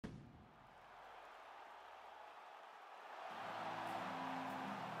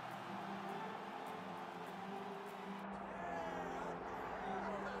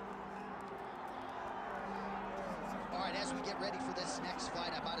as we get ready for this next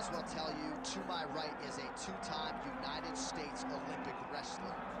fight, I might as well tell you, to my right is a two-time United States Olympic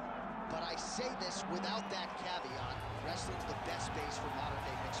wrestler. But I say this without that caveat. Wrestling's the best base for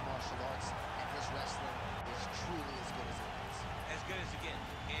modern-day mixed martial arts, and his wrestling is truly as good as it gets. As good as it gets.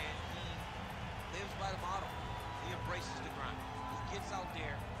 And he lives by the model. He embraces the grind. He gets out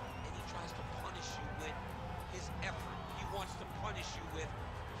there, and he tries to punish you with his effort. He wants to punish you with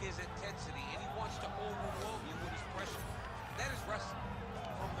his intensity, and he wants to overwhelm you with his pressure. That is wrestling.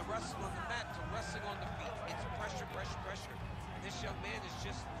 From the wrestling on the mat to wrestling on the feet, it's pressure, pressure, pressure. And this young man is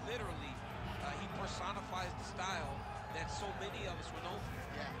just literally, he personifies the style that so many of us were known for.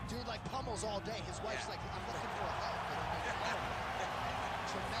 Yeah, dude like pummels all day. His wife's like, I'm looking for a hug.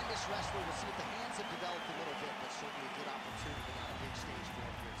 Tremendous wrestler. We'll see if the hands have developed a little bit, but certainly a good opportunity on a big stage for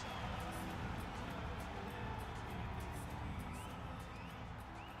him here tonight.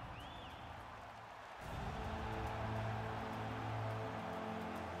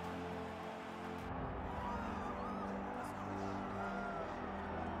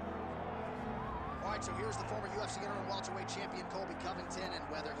 So here's the former UFC interim welterweight champion Colby Covington, and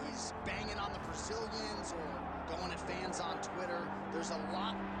whether he's banging on the Brazilians or going at fans on Twitter, there's a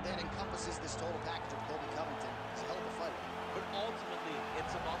lot that encompasses this total package of Colby Covington. He's a hell of a fighter. But ultimately,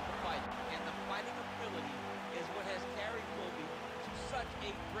 it's about the fight, and the fighting ability is what has carried Colby to such a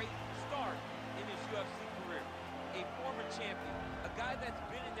great start in his UFC career. A former champion, a guy that's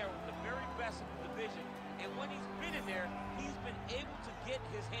been in there with the very best of the division, and when he's been in there, he's been able to get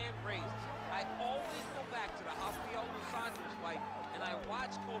his hand raised. I always go back to the Rafael dos Anjos fight, and I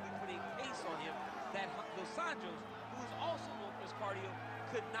watch Colby put a pace on him that Dos Anjos, who is also known for his cardio,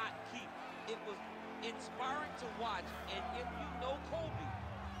 could not keep. It was inspiring to watch, and if you know Colby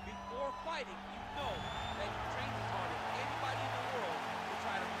before fighting, you know that he trains as hard as anybody in the world to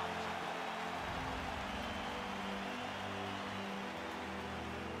try to accomplish his goal.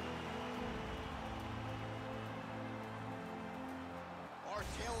 Our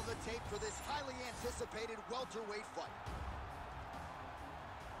tail of the tape for this highly anticipated welterweight fight.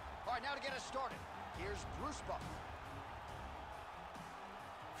 All right, now to get us started, here's Bruce Buck.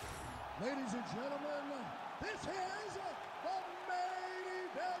 Ladies and gentlemen, this is the main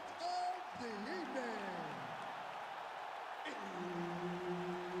event of the evening.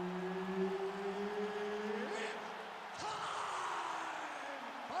 It's time!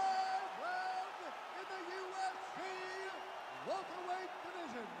 5 rounds in the UFC welterweight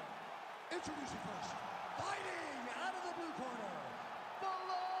division. Introducing first, fighting out of the blue corner,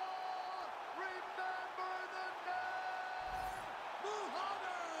 Belal, remember the name,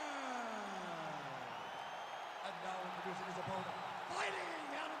 Muhammad. And now introducing his opponent,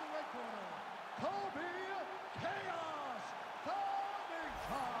 fighting out of the red corner, Colby Chaos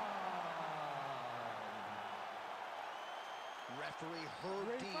Covington. Referee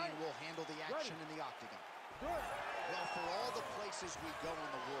Herb Dean will handle the action in the octagon. Well, for all the places we go in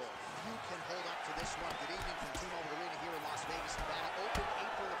the world, few can hold up to this one. Good evening from T-Mobile Arena here in Las Vegas, Nevada. Opened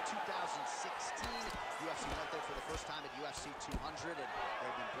April of 2016. UFC went there for the first time at UFC 200, and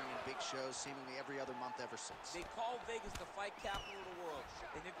they've been bringing big shows seemingly every other month ever since. They call Vegas the fight capital of the world.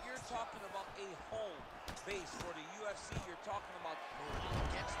 And if you're talking about a home base for the UFC, you're talking about...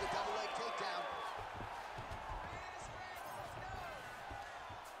 Gets the double leg takedown.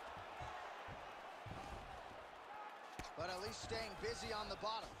 But at least staying busy on the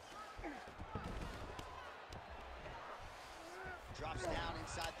bottom. Drops down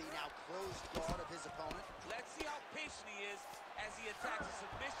inside the now closed guard of his opponent. Let's see how patient he is as he attacks a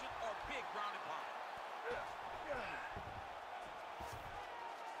submission or big ground and pound.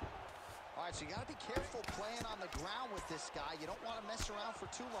 All right, so you got to be careful playing on the ground with this guy. You don't want to mess around for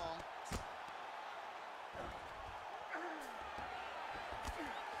too long.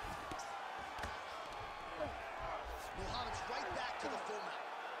 Muhammad's right back to the full mount.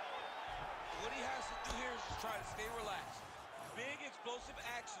 What he has to do here is just try to stay relaxed. Big explosive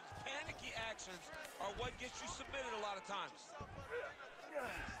actions, panicky actions are what gets you submitted a lot of times.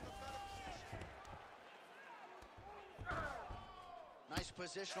 Nice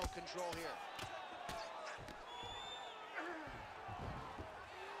positional control here.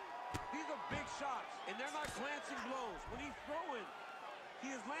 These are big shots, and they're not glancing blows. When he's throwing,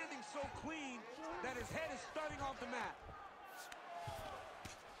 he is landing so clean that his head is starting off the mat.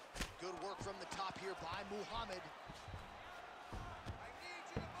 Good work from the top here by Muhammad.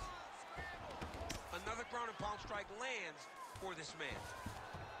 Another ground and pound strike lands for this man.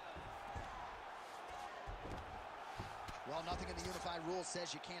 Well, nothing in the unified rules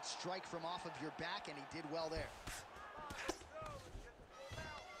says you can't strike from off of your back, and he did well there.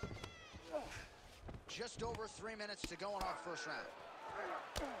 Just over 3 minutes to go in our first round.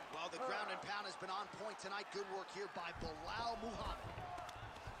 Well, the ground and pound has been on point tonight. Good work here by Belal Muhammad.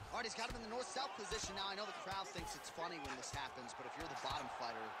 All right, he's got him in the north-south position now. I know the crowd thinks it's funny when this happens, but if you're the bottom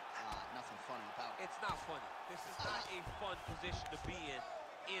fighter, nothing funny about it. It's not funny. This is not a fun position to be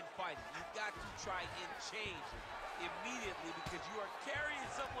in fighting. You've got to try and change immediately because you are carrying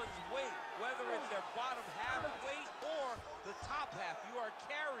someone's weight, whether it's their bottom half weight or the top half. You are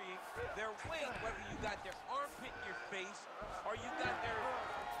carrying their weight, whether you got their armpit in your face or you got their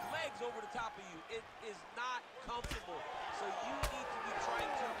legs over the top of you. It is not comfortable. So you need to be trying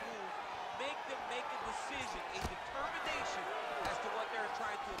to move, make them make a decision, a determination as to what they're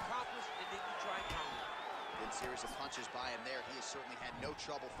trying to accomplish, and then you try and counter. Good series of punches by him there. He has certainly had no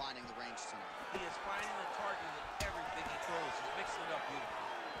trouble finding the range tonight. He is finding the target in everything he throws. He's mixing it up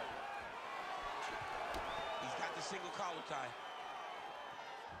beautifully. He's got the single collar tie.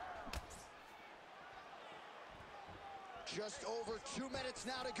 Just over 2 minutes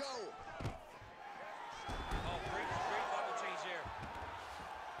now to go. Oh, great level change there.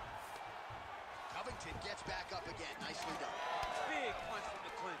 Covington gets back up again. Nicely done. Big punch from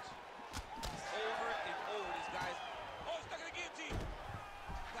the clinch. Over and over, these guys. Oh, stuck in the guillotine.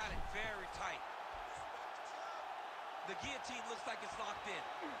 Got it very tight. The guillotine looks like it's locked in.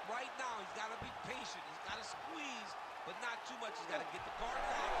 Right now, he's got to be patient. He's got to squeeze, but not too much. He's got to get the guard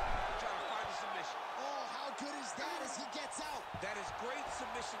locked and try to find a submission. Oh, how good is that as he gets out? That is great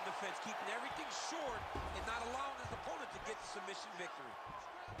submission defense, keeping everything short and not allowing his opponent to get the submission victory.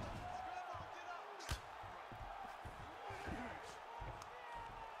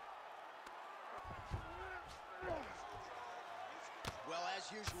 Well,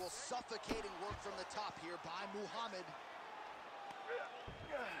 as usual, suffocating work from the top here by Muhammad.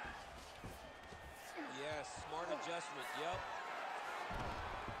 Yes, smart adjustment, yep.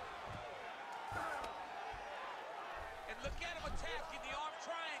 And look at him attacking the arm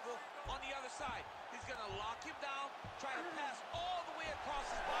triangle on the other side. He's gonna lock him down, try to pass all the way across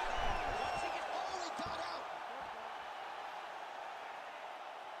his body. Once he gets, Oh, he got out!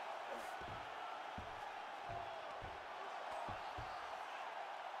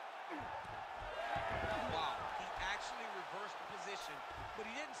 wow, he actually reversed the position, but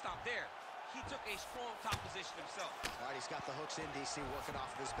he didn't stop there. He took a strong top position himself. All right, he's got the hooks in, DC, working off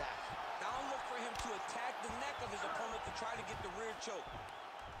of his back. Now look for him to attack the neck of his opponent to try to get the rear choke.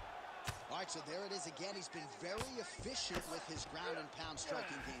 All right, so there it is again. He's been very efficient with his ground and pound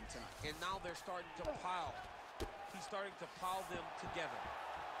striking game tonight. And now they're starting to pile. He's starting to pile them together.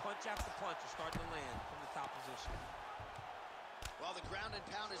 Punch after punch is starting to land from the top position. Well, the ground and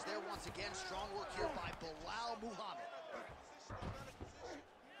pound is there once again. Strong work here by Belal Muhammad.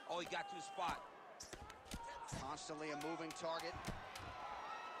 Oh, he got to his spot. Constantly a moving target.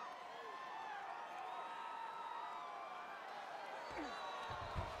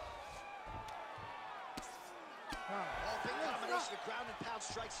 Oh, big combination of ground and pound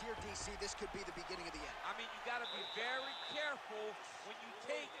strikes here, DC. This could be the beginning of the end. I mean, you got to be very careful when you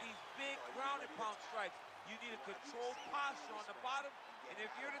take these big ground and pound strikes. You need a controlled posture on the bottom. And if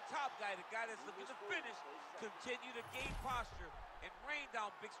you're the top guy, the guy that's looking to finish, continue to gain posture and rain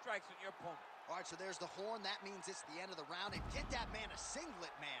down big strikes on your opponent. All right, so there's the horn. That means it's the end of the round. And get that man a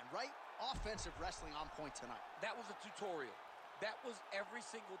singlet, man, right? Offensive wrestling on point tonight. That was a tutorial. That was every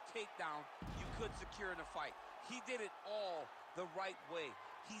single takedown you could secure in a fight. He did it all the right way.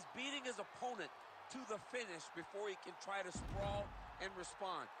 He's beating his opponent to the finish before he can try to sprawl and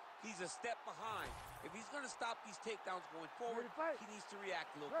respond. He's a step behind. If he's going to stop these takedowns going forward, he needs to react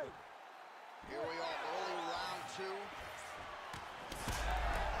a little quicker. Here we are, early round two.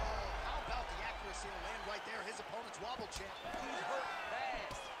 How about the accuracy to land right there? His opponent's wobble champ. He's hurt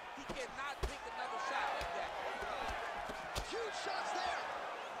bad. He cannot take another shot like that. Huge shots there.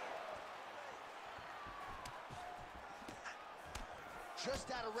 Just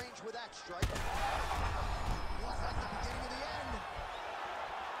out of range with that strike. Feels like the beginning of the end.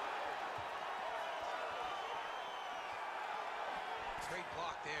 Great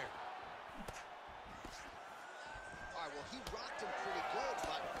block there. All right, well, he rocked him pretty good,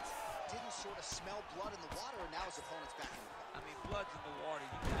 but didn't sort of smell blood in the water, and now his opponent's back in the fight. I mean, blood's in the water.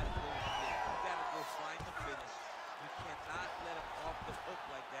 You gotta go again. You gotta go find the finish. You cannot let him off the hook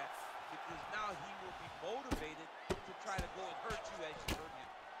like that, because now he will be motivated to try to go and hurt you as you hurt him.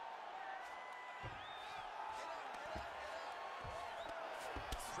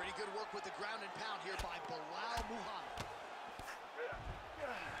 Pretty good work with the ground and pound here by Belal Muhammad.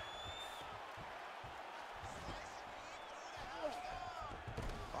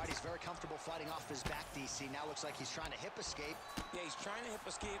 All right, He's very comfortable fighting off his back, DC. Now looks like he's trying to hip escape. Yeah, he's trying to hip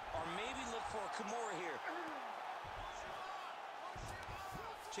escape or maybe look for a Kimura here.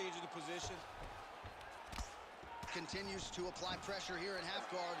 Changing the position. Continues to apply pressure here in half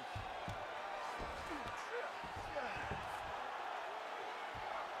guard.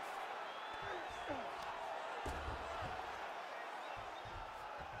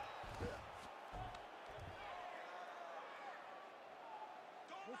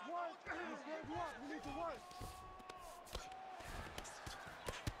 Let's work. Let's work. We need to work.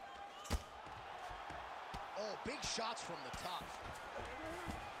 Oh, big shots from the top.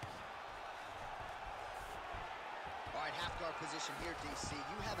 All right, half guard position here, DC.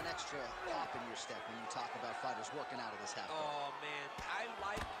 You have an extra hop in your step when you talk about fighters working out of this half guard. Oh, man, I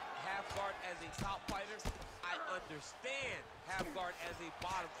like half guard as a top fighter. I understand half guard as a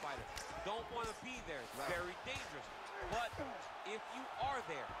bottom fighter. Don't want to be there. It's very dangerous. But if you are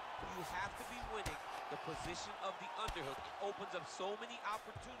there, you have to be winning the position of the underhook. It opens up so many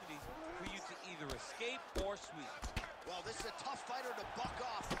opportunities for you to either escape or sweep. Well, this is a tough fighter to buck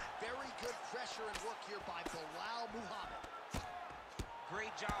off. Very good pressure and work here by Belal Muhammad.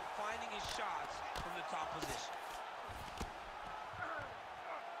 Great job finding his shots from the top position.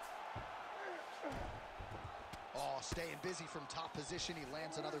 Oh, staying busy from top position. He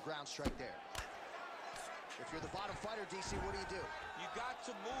lands another ground strike there. If you're the bottom fighter, DC, what do? You got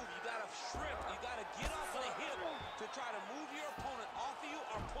to move. You got to shrimp. You got to get off of the hip to try to move your opponent off of you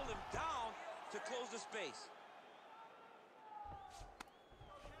or pull him down to close the space.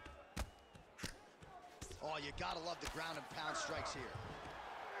 Oh, you got to love the ground and pound strikes here.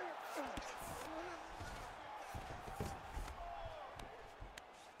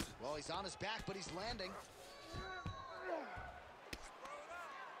 Well, he's on his back, but he's landing.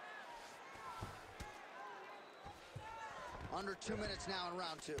 Under 2 minutes now in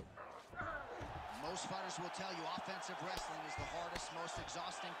round 2. Most fighters will tell you offensive wrestling is the hardest, most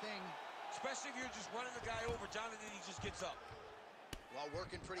exhausting thing. Especially if you're just running the guy over, Jonathan, he just gets up. Well,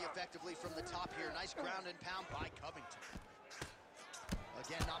 working pretty effectively from the top here. Nice ground and pound by Covington.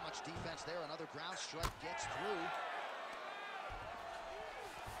 Again, not much defense there. Another ground strike gets through.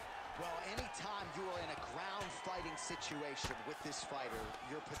 Well, anytime you are in a ground fighting situation with this fighter,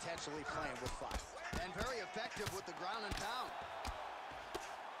 you're potentially playing with fire. And very effective with the ground and pound.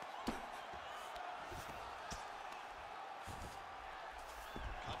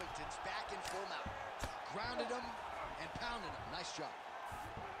 Covington's back in full mount. Grounded him and pounded him. Nice job.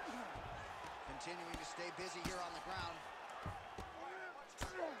 Continuing to stay busy here on the ground.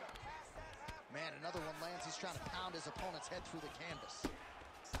 Man, another one lands. He's trying to pound his opponent's head through the canvas.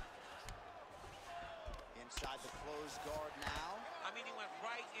 Inside the closed guard now. I mean, he went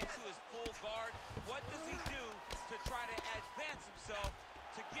right into his full guard. What does he do to try to advance himself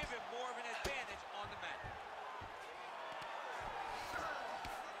to give him more of an advantage on the mat?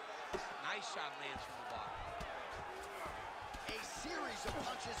 Nice shot lands from the bottom. A series of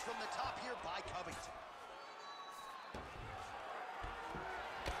punches from the top here by Covington.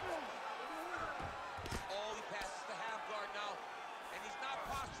 Oh, he passes the half guard now. And he's not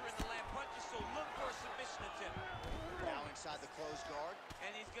posturing to land punches, so look for a submission attempt. Now inside the closed guard.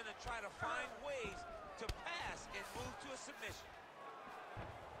 And he's going to try to find ways to pass and move to a submission.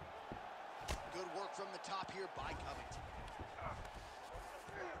 Good work from the top here by Covington.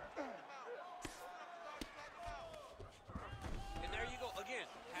 And there you go, again,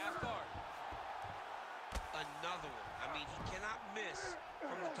 half guard. Another one. I mean, he cannot miss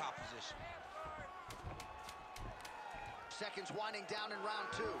from the top position. Seconds winding down in round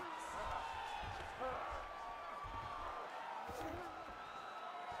 2. 2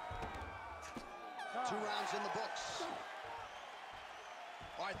 rounds in the books.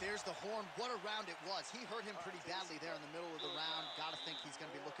 All right, there's the horn. What a round it was. He hurt him pretty badly there in the middle of the round. Got to think he's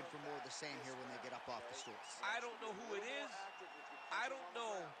going to be looking for more of the same here when they get up off the stools. I don't know who it is. I don't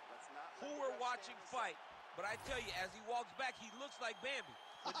know who we're watching fight. But I tell you, as he walks back, he looks like Bambi.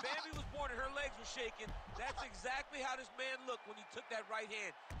 When Bambi was born and her legs were shaking, that's exactly how this man looked when he took that right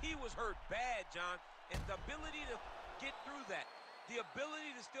hand. He was hurt bad, John. And the ability to get through that, the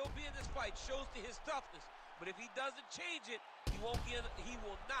ability to still be in this fight shows to his toughness. But if he doesn't change it, he will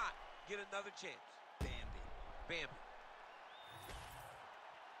not get another chance. Bambi. Bambi.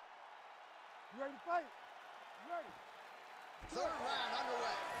 You ready to fight? You ready? Third round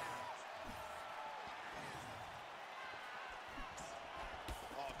underway.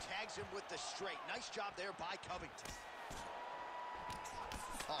 Oh, tags him with the straight. Nice job there by Covington.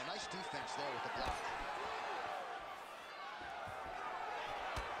 Oh, nice defense there with the block.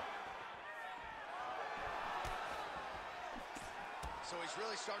 So he's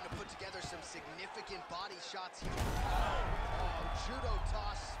really starting to put together some significant body shots here. Oh, judo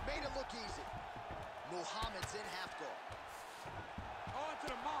toss. Made it look easy. Muhammad's in half guard. On to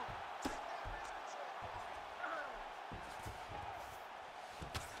the mount.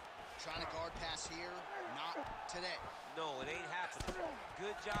 Trying to guard pass here. Not today. No, it ain't happening.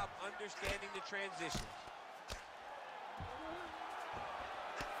 Good job understanding the transitions.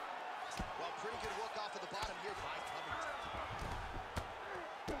 Well, pretty good work off of the bottom here by Covington.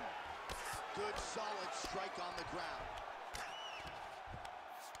 Good, solid strike on the ground.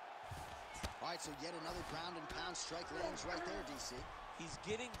 All right, so yet another ground and pound strike lands right there, DC. He's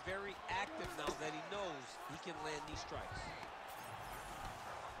getting very active now that he knows he can land these strikes.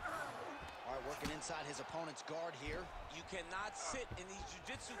 All right, working inside his opponent's guard here. You cannot sit in these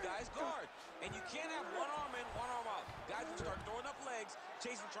jiu-jitsu guys' guard. And you can't have one arm in, one arm out. Guys will start throwing up legs,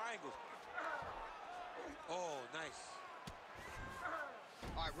 chasing triangles. Oh, nice.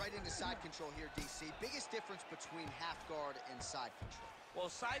 All right, right into side control here, DC. Biggest difference between half guard and side control. Well,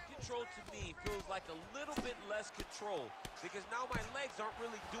 side control to me feels like a little bit less control because now my legs aren't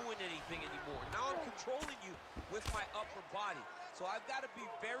really doing anything anymore. Now I'm controlling you with my upper body. So I've got to be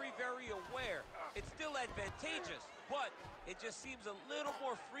very, very aware. It's still advantageous, but it just seems a little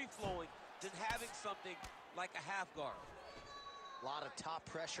more free-flowing than having something like a half guard. A lot of top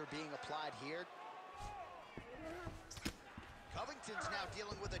pressure being applied here. Covington's now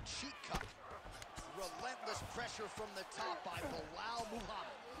dealing with a cheek cut. Relentless pressure from the top by Belal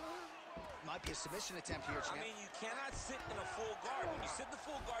Muhammad. Might be a submission attempt here, champ. I mean, you cannot sit in a full guard. When you sit in the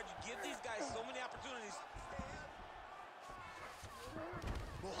full guard, you give these guys so many opportunities.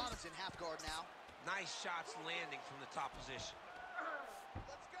 Muhammad's in half guard now. Nice shots landing from the top position.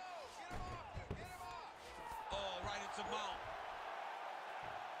 Let's go. Get him off, dude. Get him off. Oh, right into mount.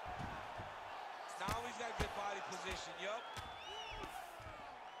 Now he's got good body position, yup.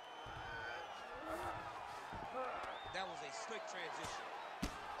 That was a slick transition.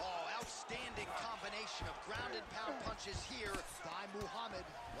 Oh, outstanding combination of ground and pound punches here by Muhammad.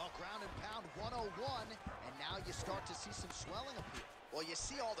 Well, ground and pound 101, and now you start to see some swelling appear. Well, you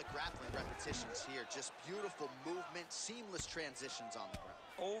see all the grappling repetitions here. Just beautiful movement, seamless transitions on the ground.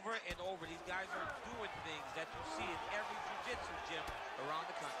 Over and over, these guys are doing things that you see in every jiu-jitsu gym around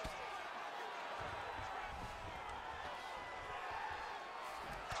the country.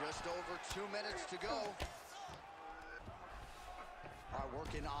 Just over 2 minutes to go. All right,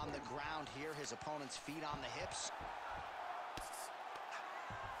 working on the ground here. His opponent's feet on the hips.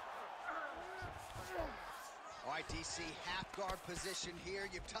 All right, DC, half guard position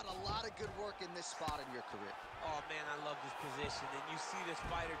here. You've done a lot of good work in this spot in your career. Oh, man, I love this position. And you see this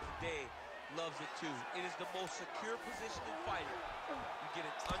fighter today loves it, too. It is the most secure position in fighting. You get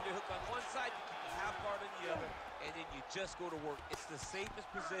an underhook on one side, you keep a half guard on the other, and then you just go to work. It's the safest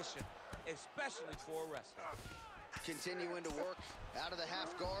position, especially for a wrestler. Continuing to work out of the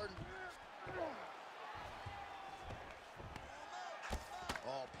half guard.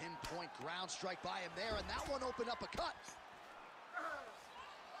 Oh, pinpoint ground strike by him there, and that one opened up a cut.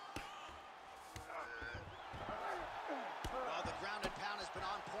 Well, the ground and pound has been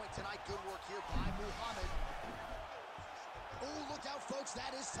on point tonight. Good work here by Muhammad. Oh, look out, folks.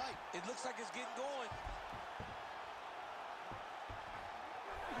 That is tight. It looks like it's getting going.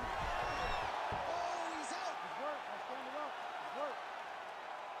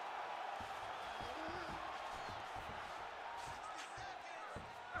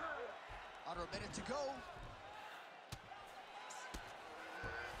 Under a minute to go.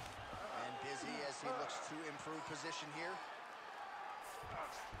 And busy as he looks to improve position here.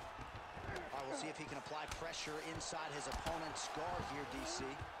 All right, we'll see if he can apply pressure inside his opponent's guard here, DC.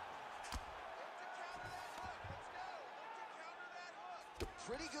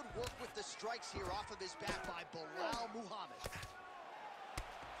 Pretty good work with the strikes here off of his back by Belal Muhammad.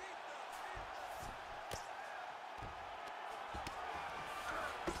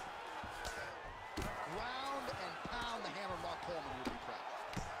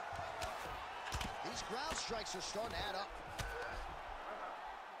 These ground strikes are starting to add up.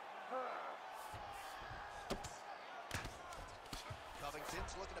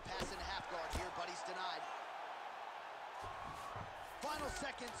 Covington's looking to pass into half guard here, but he's denied. Final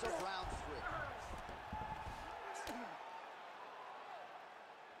seconds of round 3.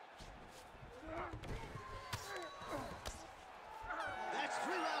 That's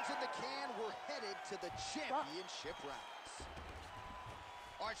 3 rounds in the can. We're headed to the championship rounds.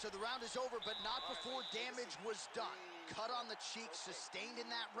 All right, so the round is over, but not before damage was done. Cut on the cheek, sustained in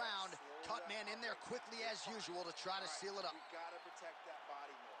that round. Cut man in there quickly as usual to try to seal it up. You gotta protect that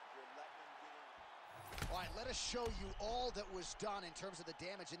body more. You're letting him get in. All right, right, let us show you all that was done in terms of the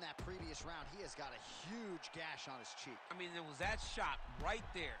damage in that previous round. He has got a huge gash on his cheek. I mean, there was that shot right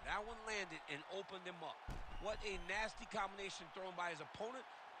there. That one landed and opened him up. What a nasty combination thrown by his opponent.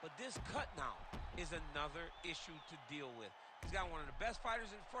 But this cut now is another issue to deal with. He's got one of the best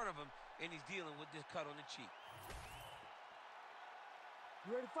fighters in front of him, and he's dealing with this cut on the cheek.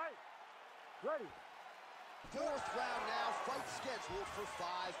 You ready to fight? Ready. Fourth round now, fight scheduled for 5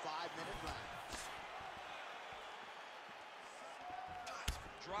 5-minute rounds.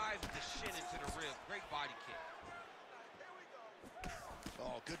 Drives the shin into the rib. Great body kick.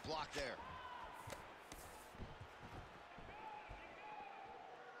 Oh, good block there.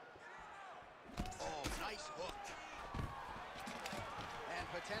 Oh, nice hook. And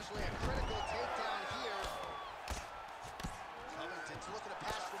potentially a critical takedown here. Covington's looking to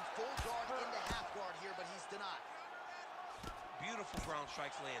pass from full guard into half guard here, but he's denied. Beautiful ground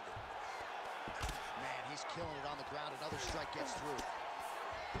strikes landed. Man, he's killing it on the ground. Another strike gets through.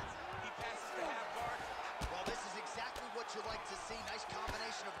 He passes the half guard. Well, this is exactly what you like to see. Nice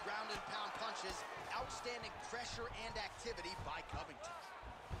combination of ground and pound punches. Outstanding pressure and activity by Covington.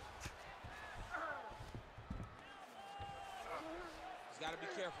 He's got to be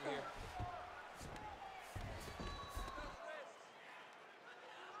careful here.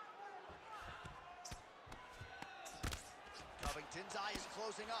 Covington's eye is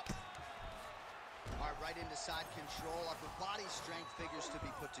closing up. All right, right into side control. Upper body strength figures to be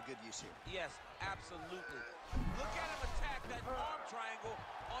put to good use here. Yes, absolutely. Look at him attack that arm triangle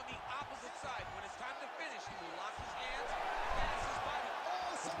on the opposite side. When it's time to finish, he will lock his hands, pass his body.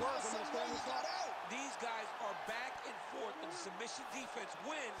 Oh, somehow, some way he got out. These guys are back and forth, and the submission defense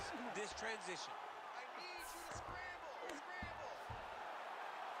wins this transition. I need you to scramble, scramble.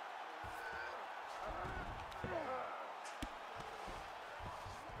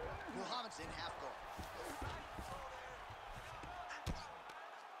 Muhammad's in half guard.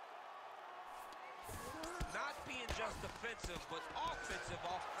 Not being just defensive, but offensive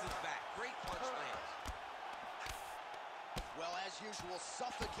off his back. Great punch lands. Well, as usual,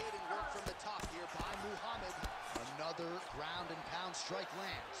 suffocating work from the top here by Muhammad. Another ground and pound strike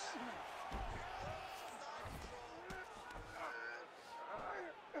lands.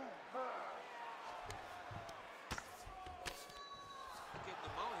 Getting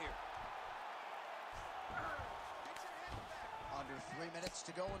them out here. Under 3 minutes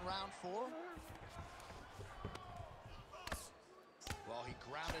to go in round 4. Well, he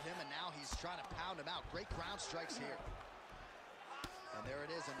grounded him, and now he's trying to pound him out. Great ground strikes here. And there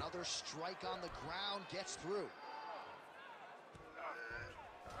it is, another strike on the ground gets through.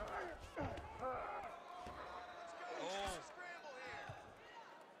 Oh.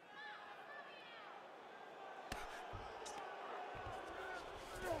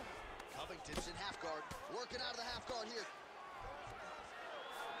 Covington's in half guard, working out of the half guard here.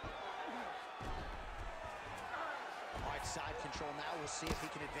 All right, side control now. We'll see if he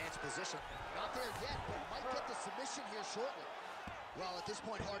can advance position. Not there yet, but might get the submission here shortly. Well, at this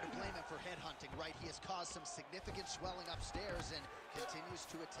point, hard to blame him for headhunting, right? He has caused some significant swelling upstairs and continues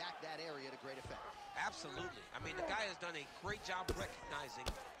to attack that area to great effect. Absolutely. I mean, the guy has done a great job recognizing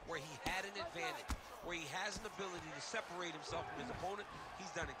where he had an advantage, where he has an ability to separate himself from his opponent.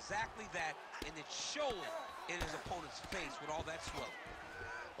 He's done exactly that, and it's showing in his opponent's face with all that swelling.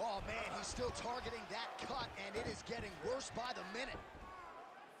 Oh, man, he's still targeting that cut, and it is getting worse by the minute.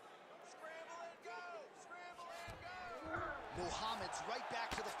 Scramble and go! Scramble and go! Muhammad's right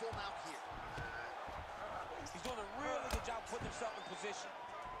back to the full mount here. He's doing a really good job putting himself in position.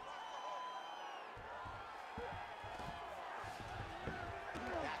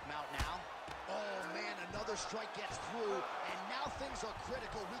 Back mount now. Oh, man, another strike gets through, and now things are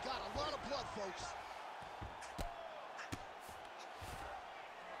critical. We got a lot of blood, folks.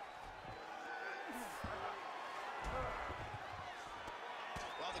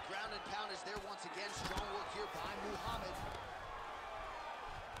 Well, the ground and pound is there once again. Strong work here by Muhammad.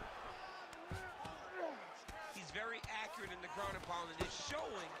 He's very accurate in the ground and pound, and it's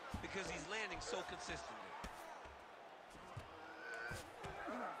showing because he's landing so consistently.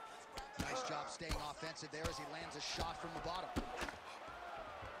 Nice job staying offensive there as he lands a shot from the bottom.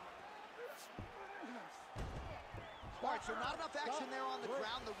 All right, so not enough action there on the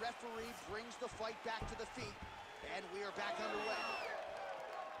ground. The referee brings the fight back to the feet, and we are back underway.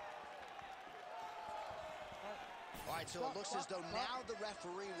 All right, so it looks as though now the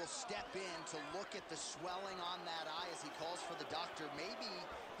referee will step in to look at the swelling on that eye as he calls for the doctor. Maybe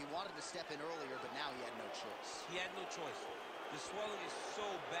he wanted to step in earlier, but now he had no choice. He had no choice. The swelling is so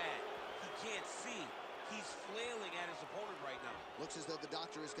bad. He can't see. He's flailing at his opponent right now. Looks as though the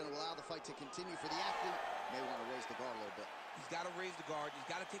doctor is going to allow the fight to continue for the athlete. May want to raise the guard a little bit. He's got to raise the guard. He's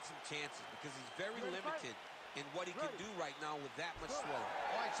got to take some chances because he's very limited in what he can do right now with that much swelling.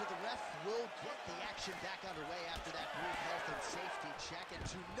 All right, so the ref will get the action back underway after that brief health and safety check. And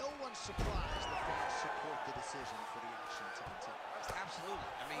to no one's surprise, the fans support the decision for the action to continue.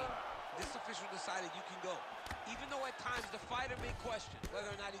 Absolutely. I mean, this official decided you can go. Even though at times the fighter may question whether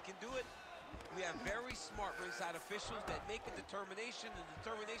or not he can do it, we have very smart ringside officials that make a determination. The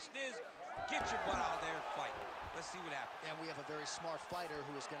determination is, get your butt out there and fight. Let's see what happens. And we have a very smart fighter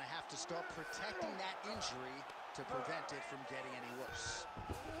who is going to have to start protecting that injury to prevent it from getting any worse.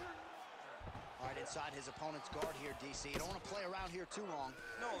 All right, inside his opponent's guard here, DC. You don't want to play around here too long.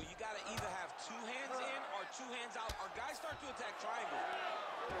 No, you got to either have two hands in or two hands out. Our guys start to attack triangle.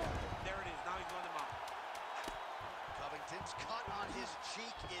 There it is. Now he's on the mount. Covington's cut on his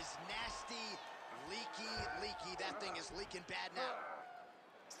cheek is nasty, leaky. That thing is leaking bad now.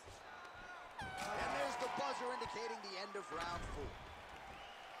 And there's the buzzer indicating the end of round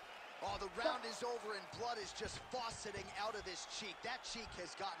 4. Oh, the round is over and blood is just fauceting out of his cheek. That cheek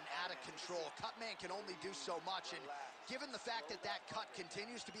has gotten out of control. Cut man can only do so much, and given the fact that that cut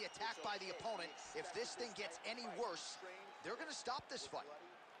continues to be attacked by the opponent, if this thing gets any worse, they're going to stop this fight.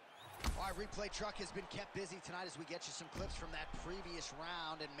 All right, replay truck has been kept busy tonight as we get you some clips from that previous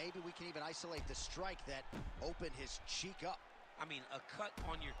round, and maybe we can even isolate the strike that opened his cheek up. I mean, a cut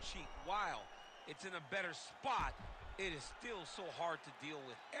on your cheek, while it's in a better spot, it is still so hard to deal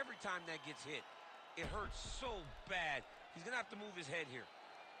with. Every time that gets hit, it hurts so bad. He's going to have to move his head here.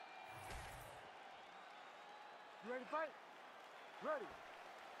 You ready to fight? Ready.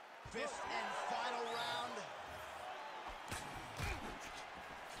 5th and final round.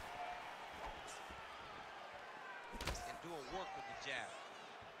 And doing work with the jab.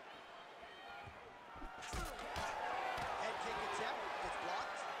 Head kick attempt. It's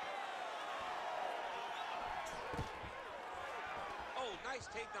blocked. Oh, nice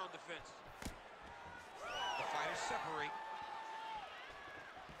takedown defense. The fighters separate.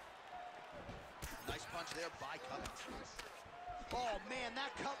 Nice punch there by Covington. Oh, man,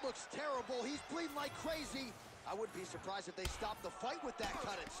 that cut looks terrible. He's bleeding like crazy. I wouldn't be surprised if they stopped the fight with that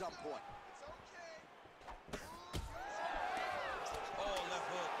cut at some point. Oh, left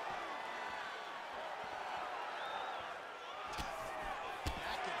hook.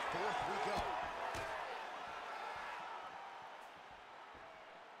 Back and forth we go.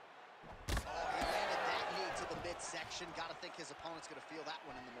 Oh, he landed that knee to the midsection. Got to think his opponent's going to feel that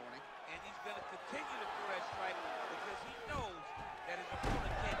one in the morning. And he's going to continue to throw that strike because he knows that his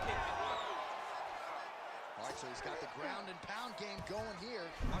opponent can't take it off. All right, so he's got the ground and pound game going here.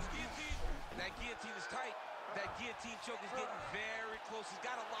 Watch guillotine. That guillotine is tight. That guillotine choke is getting very close. He's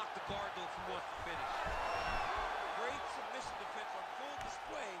got to lock the guard, though, if he wants to finish. Great submission defense on full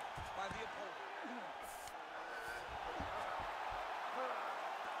display by the opponent.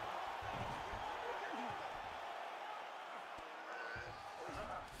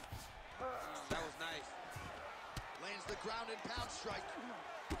 That was nice. Lands the ground and pound strike.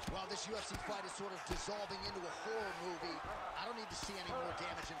 Well, this UFC fight is sort of dissolving into a horror movie. I don't need to see any more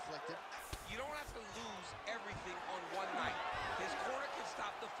damage inflicted. You don't have to lose everything on one night. His corner can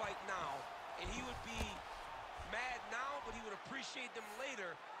stop the fight now, and he would be mad now, but he would appreciate them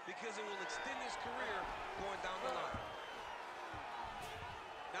later because it will extend his career going down the line.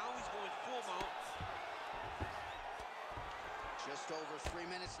 Now he's going full mount. Just over 3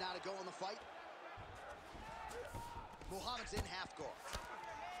 minutes now to go in the fight. Muhammad's in half guard.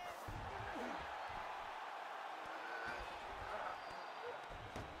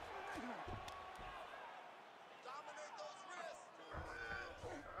 Dominate those wrists.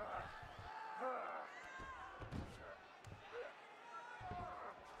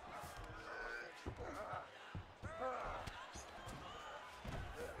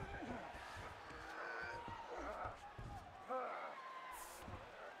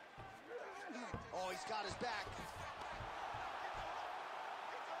 Oh, he's got his back.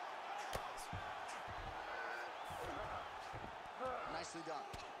 Nicely done.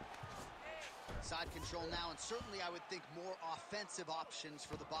 Side control now, and certainly I would think more offensive options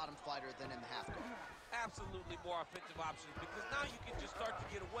for the bottom fighter than in the half guard. Absolutely more offensive options because now you can just start to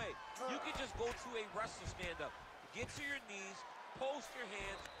get away. You can just go to a wrestler stand-up. Get to your knees, post your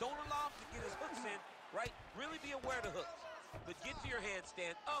hands, don't allow him to get his hooks in, right? Really be aware of the hooks. But get to your hands,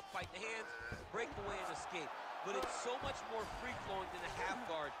 stand up, fight the hands, break away and escape. But it's so much more free-flowing than a half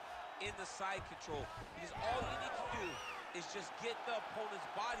guard in the side control because all you need to do is just get the opponent's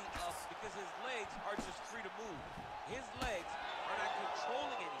body up because his legs are just free to move. His legs are not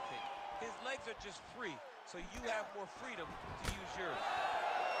controlling anything. His legs are just free, so you have more freedom to use yours.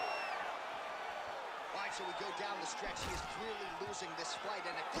 All right, so we go down the stretch. He is clearly losing this fight,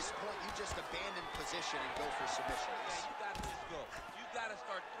 and at this point, you just abandon position and go for submission. Yeah, you got to just go. You got to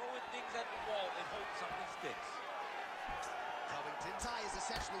start throwing things at the wall and hope something sticks. Covington's eye is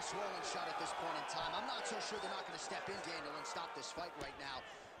essentially swollen shut at this point in time. I'm not so sure they're not going to step in, Daniel, and stop this fight right now.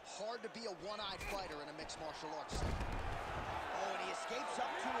 Hard to be a one-eyed fighter in a mixed martial arts setting. Oh, and he escapes up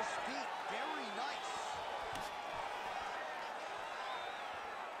to his feet. Very nice.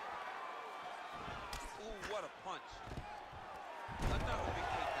 Ooh, what a punch. Another big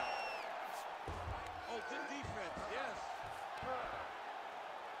takedown. Oh, good defense, yes.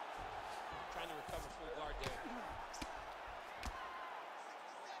 Trying to recover full guard there.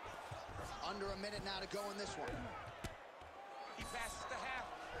 Under a minute now to go in this one. He passes the half.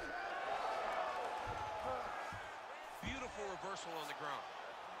 Beautiful reversal on the ground.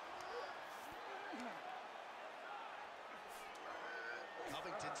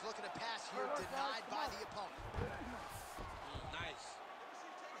 Covington's looking to pass here, denied by the opponent. Nice.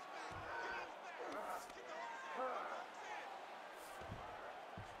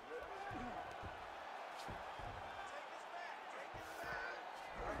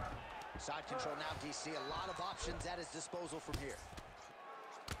 Side control now, DC. A lot of options at his disposal from here.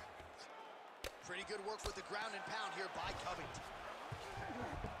 Pretty good work with the ground and pound here by Covington.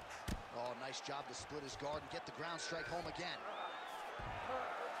 Oh, nice job to split his guard and get the ground strike home again.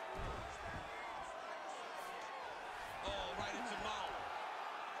 Oh, right into mouth.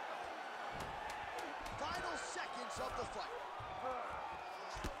 Final seconds of the fight.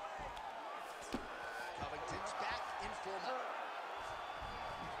 Covington's back in full mount.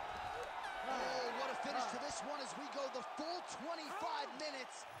 Oh, what a finish to this one as we go the full 25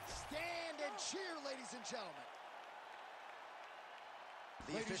 minutes. Stand and cheer, ladies and gentlemen.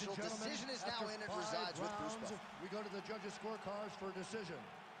 The official decision is now in and resides with Bruce Buffer. We go to the judges' scorecards for a decision.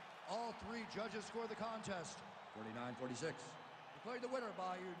 All three judges score the contest 49-46. Declared the winner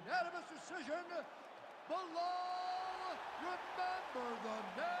by unanimous decision, Belal, remember the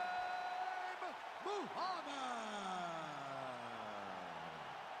name, Muhammad.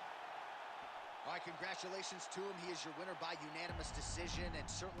 All right, congratulations to him. He is your winner by unanimous decision, and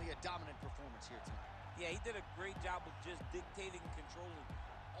certainly a dominant performance here tonight. Yeah, he did a great job of just dictating and controlling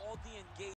all the engagement.